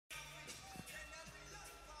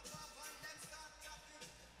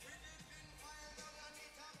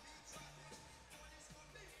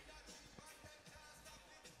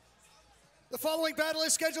following battle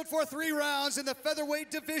is scheduled for 3 rounds in the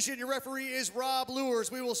featherweight division. Your referee is Rob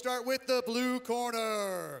Lewers. We will start with the blue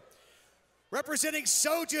corner. Representing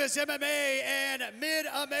Soja's MMA and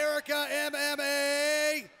Mid-America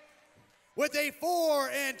MMA, with a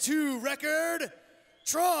 4-2 record,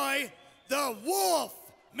 Troy the Wolf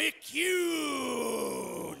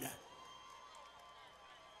McCune.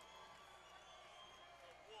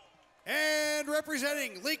 And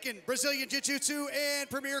representing Lincoln Brazilian Jiu-Jitsu and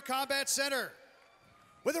Premier Combat Center,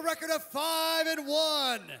 with a record of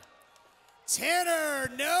 5-1, Tanner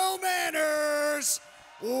No Manners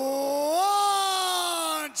Wonch.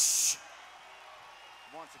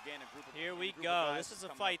 Here we go. This is a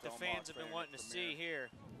fight the fans have been wanting to see here.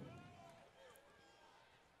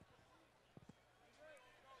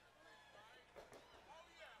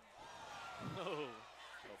 Oh.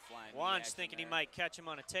 Wonch thinking he might catch him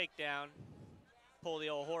on a takedown. Pull the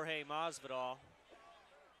old Jorge Masvidal.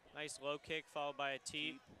 Nice low kick followed by a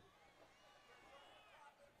teep.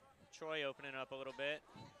 Troy opening up a little bit.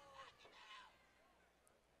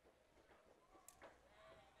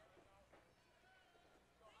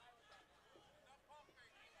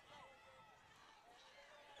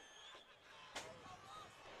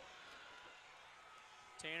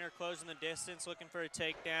 Tanner closing the distance, looking for a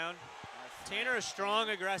takedown. Tanner, a strong,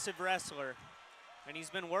 aggressive wrestler, and he's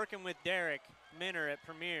been working with Derek Minner at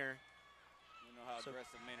Premier. You know how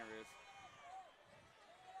aggressive Minner is.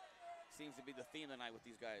 Seems to be the theme tonight with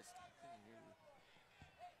these guys.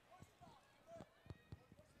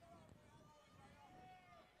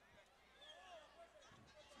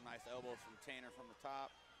 Some nice elbows from Tanner from the top.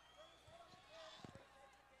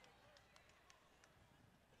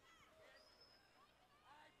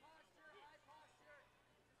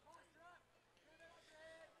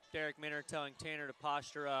 Derek Minner telling Tanner to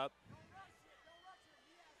posture up.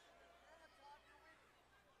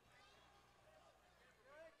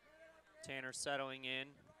 Tanner settling in.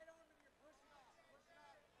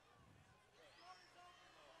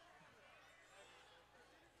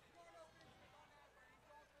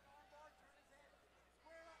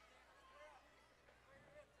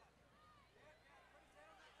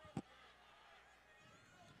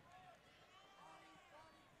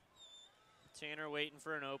 Tanner waiting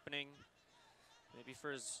for an opening, maybe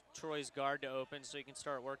for Troy's guard to open so he can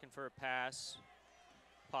start working for a pass.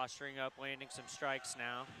 Posturing up, landing some strikes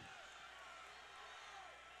now.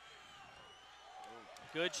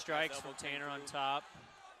 Good strikes from Tanner on top.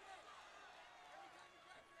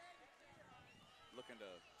 Looking to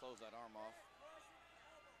close that arm off.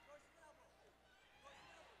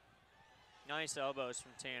 Nice elbows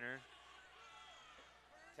from Tanner.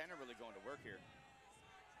 Tanner really going to work here.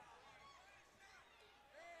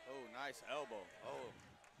 Oh, nice elbow. Oh,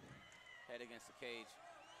 head against the cage.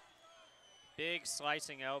 Big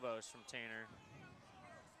slicing elbows from Tanner.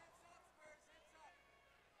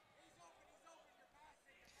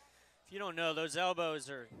 If you don't know, those elbows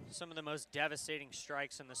are some of the most devastating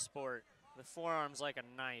strikes in the sport. The forearm's like a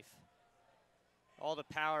knife. All the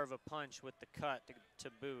power of a punch with the cut to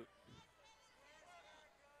boot.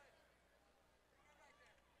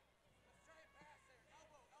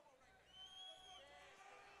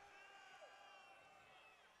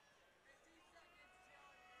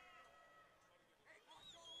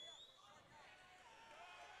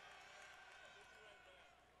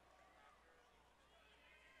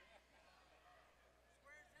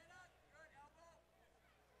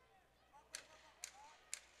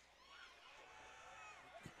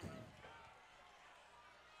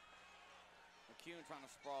 McCune trying to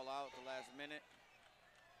sprawl out at the last minute.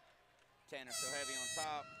 Tanner still heavy on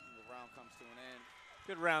top. The round comes to an end.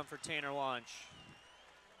 Good round for Tanner Wonch.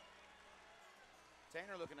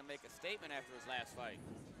 Tanner looking to make a statement after his last fight.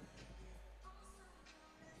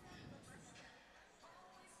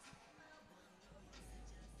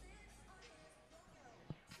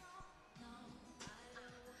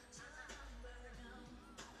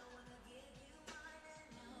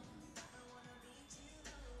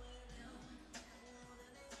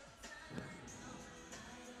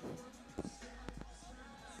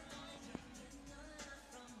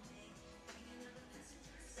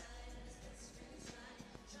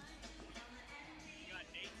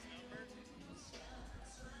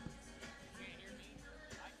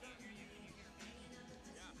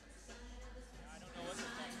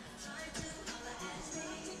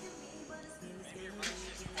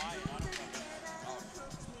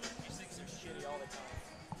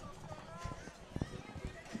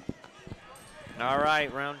 All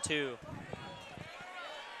right, round two.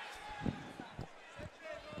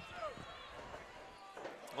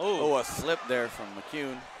 Oh, a slip there from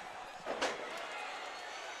McCune.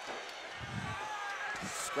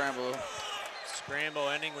 scramble. Scramble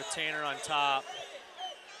ending with Tanner on top.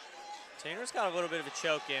 Tanner's got a little bit of a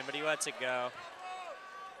choke in, but he lets it go.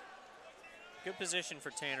 Good position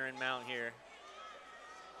for Tanner in mount here.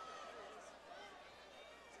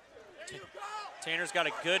 Tanner's got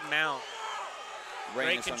a good mount.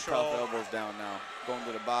 Raining Great some control. tough elbows down now. Going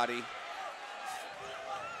to the body.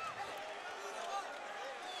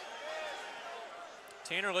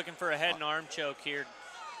 Tanner looking for a head and arm choke here.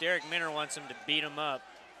 Derek Minner wants him to beat him up,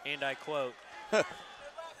 and I quote.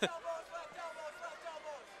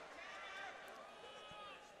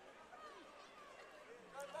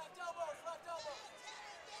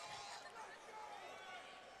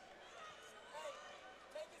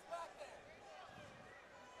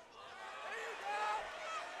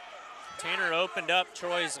 Tanner opened up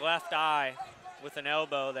Troy's left eye with an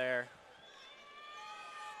elbow there.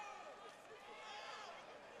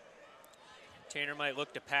 Tanner might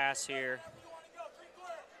look to pass here.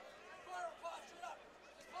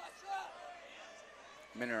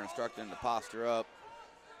 Minner instructing him to posture up.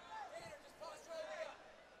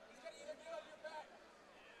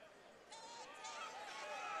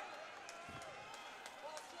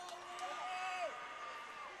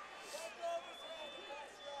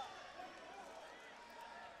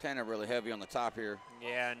 Tanner really heavy on the top here.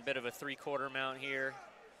 Yeah, and a bit of a three-quarter mount here.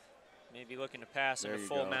 Maybe looking to pass There into you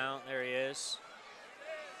full go. mount. There he is.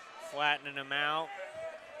 Flattening him out.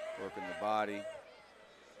 Working the body.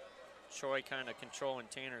 Troy kind of controlling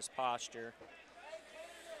Tanner's posture.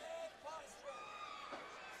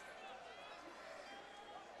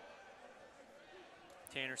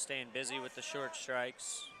 Tanner staying busy with the short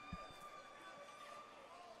strikes.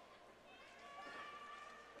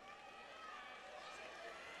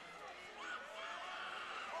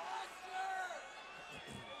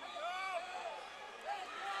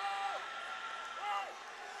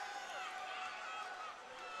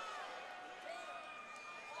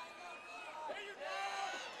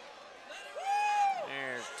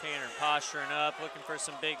 There's Tanner posturing up, looking for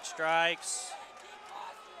some big strikes.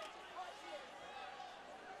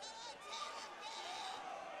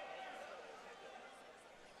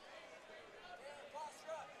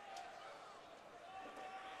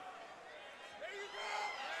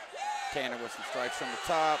 Tanner with some strikes from the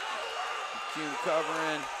top. McCune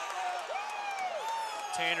covering.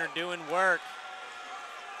 Tanner doing work.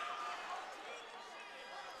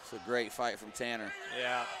 It's a great fight from Tanner.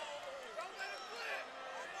 Yeah.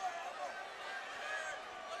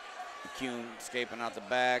 McCune escaping out the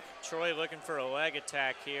back. Troy looking for a leg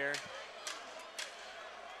attack here.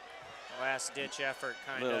 Last ditch effort,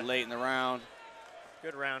 A kind little of. late in the round.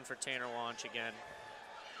 Good round for Tanner Wonch again.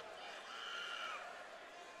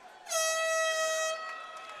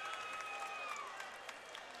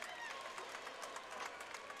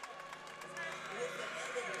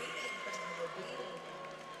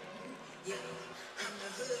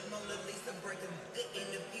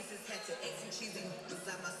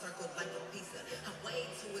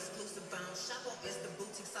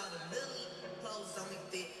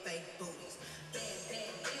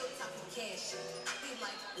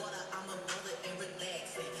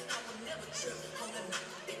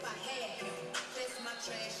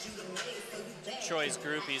 Troy's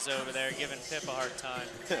groupies over there giving Pip a hard time.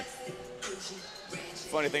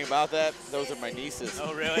 Funny thing about that, those are my nieces.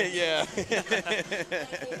 Oh, really? Yeah.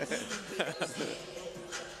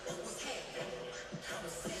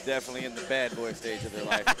 Definitely in the bad boy stage of their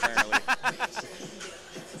life, apparently.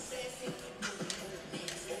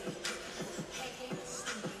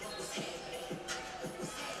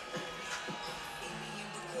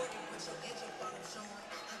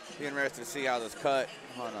 Be interested to see how this cut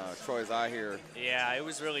on Troy's eye here. Yeah, it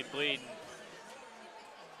was really bleeding.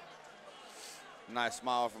 Nice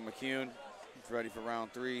smile from McCune. He's ready for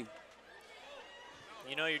round 3.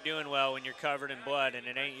 You know you're doing well when you're covered in blood and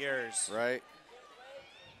it ain't yours. Right.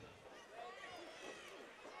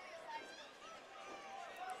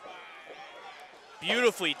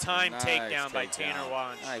 Beautifully timed Nice takedown by takedown. Tanner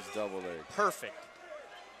Wonch. Nice double leg. Perfect.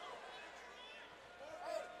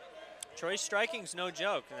 Troy's striking's no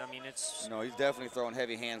joke. I mean, it's No, he's definitely throwing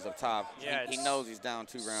heavy hands up top. Yeah, he it's knows he's down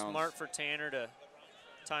 2 rounds. smart for Tanner to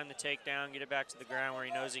time the takedown, get it back to the ground where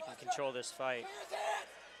he knows he can control this fight.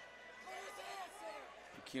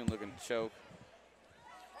 McCune looking to choke.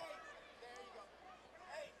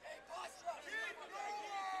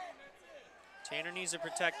 Tanner needs to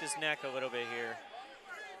protect his neck a little bit here.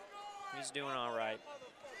 He's doing all right.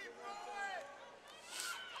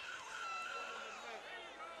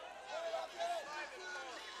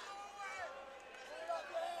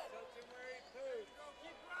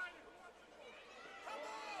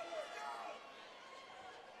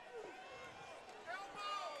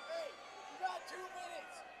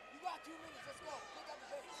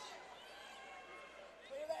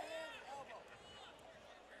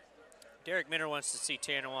 Derek Minner wants to see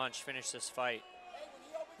Tanner Wonch finish this fight.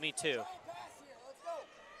 Me too.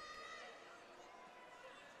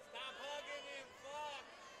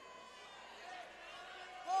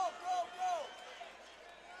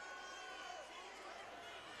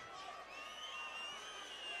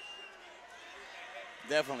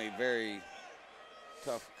 Definitely very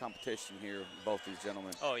tough competition here, both these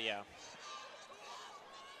gentlemen. Oh, yeah.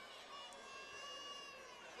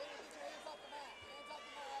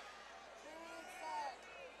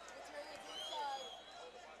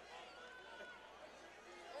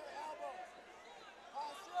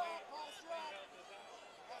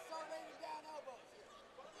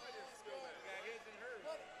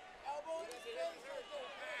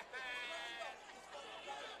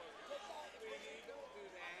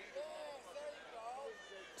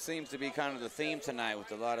 Seems to be kind of the theme tonight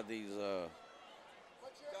with a lot of these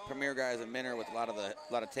premier guys and Minner with a lot of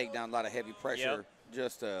takedown, a lot of heavy pressure, Yep.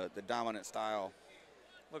 just the dominant style.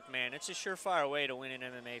 Look, man, it's a surefire way to win an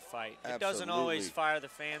MMA fight. It doesn't Absolutely. always fire the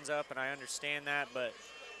fans up, and I understand that, but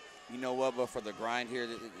You know what? But for the grind here,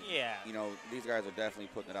 yeah, you know, these guys are definitely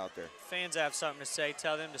putting it out there. fans have something to say.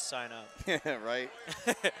 Tell them to sign up. Right?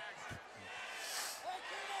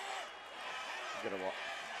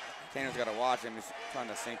 Tanner's got to watch him. He's trying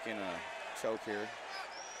to sink in a choke here.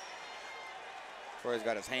 Troy's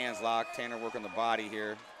got his hands locked. Tanner working the body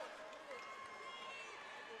here.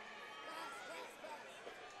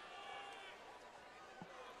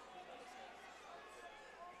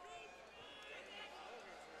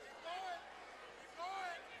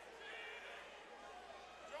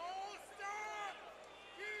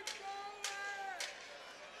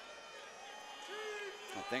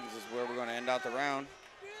 I think this is where we're going to end out the round.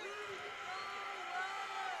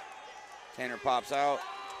 Tanner pops out.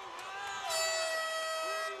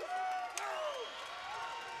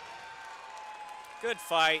 Good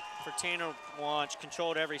fight for Tanner Wonch.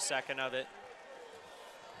 Controlled every second of it.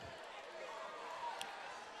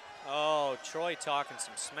 Oh, Troy talking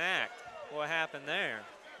some smack. What happened there?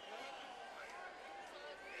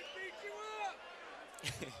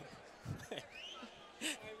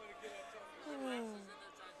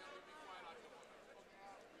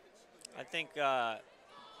 I think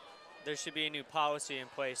there should be a new policy in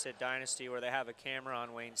place at Dynasty where they have a camera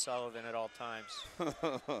on Wayne Sullivan at all times.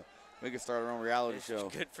 We can start our own reality show.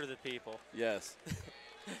 Good for the people. Yes.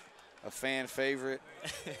 A fan favorite,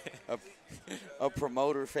 a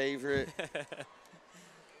promoter favorite.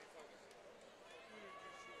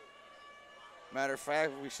 Matter of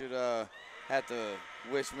fact, we should have to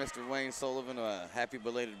wish Mr. Wayne Sullivan a happy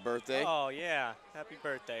belated birthday. Oh, yeah. Happy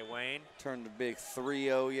birthday, Wayne. Turned the big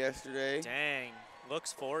 3-0 yesterday. Dang.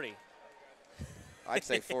 Looks 40. I'd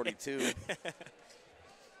say 42.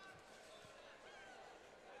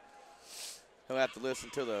 He'll have to listen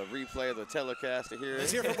to the replay of the telecast to hear it.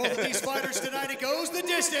 Let's hear from both of these fighters tonight. It goes the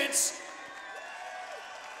distance.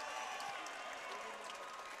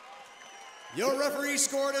 Your referee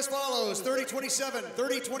scored as follows: 30-27,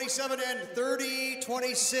 30-27, and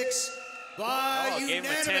 30-26 by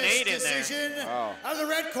unanimous decision. Wow. Out of the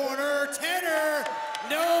red corner, Tanner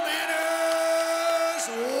No Manners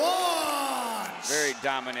Wonch. Very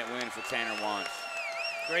dominant win for Tanner Wonch.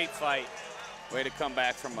 Great fight. Way to come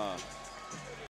back from a